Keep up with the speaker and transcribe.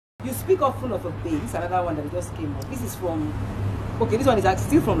You speak often of a babe. This is another one that just came up. This is from. Okay, this one is actually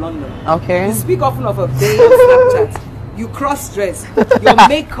still from London. Okay. You speak often of a babe on Snapchat. You cross-dress. Your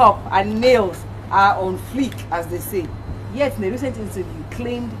makeup and nails are on fleek, as they say. Yet, in a recent interview, you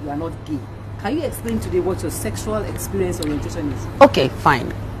claimed you are not gay. Can you explain today what your sexual experience orientation is? Okay,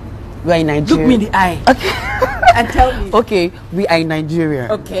 fine. We are in Nigeria. Look me in the eye. Okay. And tell me. Okay, we are in Nigeria.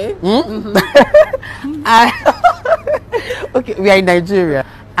 Okay. Mm? Okay, we are in Nigeria.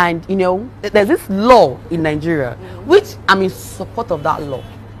 And, you know, there's this law in Nigeria, which I'm in support of that law.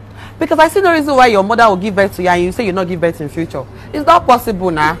 Because I see no reason why your mother will give birth to you and you say you'll not give birth in future. It's not possible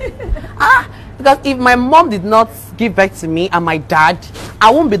now. Because if my mom did not give birth to me and my dad,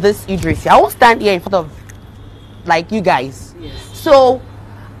 I won't be this Idris. I won't stand here in front of, like, you guys. Yes. So,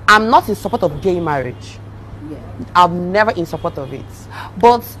 I'm not in support of gay marriage. Yeah. I'm never in support of it.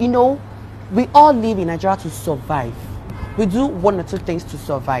 But, you know, we all live in Nigeria to survive. We do one or two things to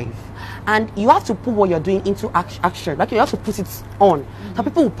survive. And you have to put what you're doing into action. Like, you have to put it on. Some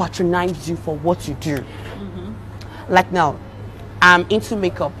people will patronize you for what you do. Like now, I'm into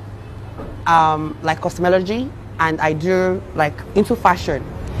makeup, like cosmetology, and I do like into fashion.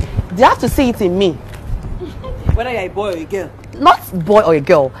 They have to see it in me. Whether you're a boy or a girl. Not boy or a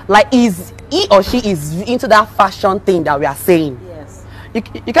girl. Like, is he or she is into that fashion thing that we are saying. Yes.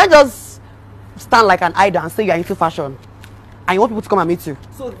 You can't just stand like an idol and say you're into fashion. And you want people to come and meet you.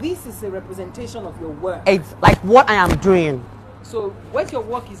 So this is a representation of your work. It's like what I am doing. So what your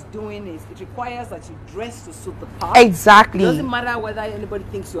work is doing is it requires that you dress to suit the part. Exactly. It doesn't matter whether anybody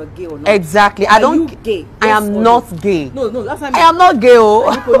thinks you're gay or not. Exactly. Are you gay? I Yes am or not no? gay. No, that's what I am not gay. Oh.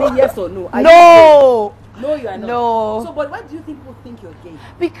 Are you only yes or no? Are No. You gay? No, you are not. No. So, but why do you think people think you're gay?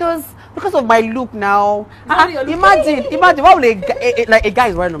 Because of my look now. Your look. Imagine what would a guy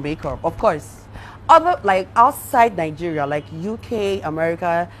is wearing a makeup, of course. Other, like outside Nigeria, like UK,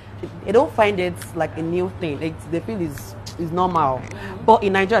 America, they don't find it like a new thing. They feel it's normal. But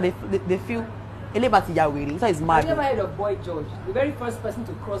in Nigeria, they feel elebati yawiri. So it's mad. Have you ever heard of Boy George, the very first person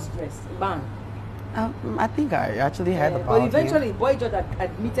to cross-dress? Bang. I think I actually heard about But eventually, Boy George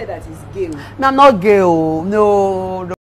admitted that he's gay. No, I'm not gay. No.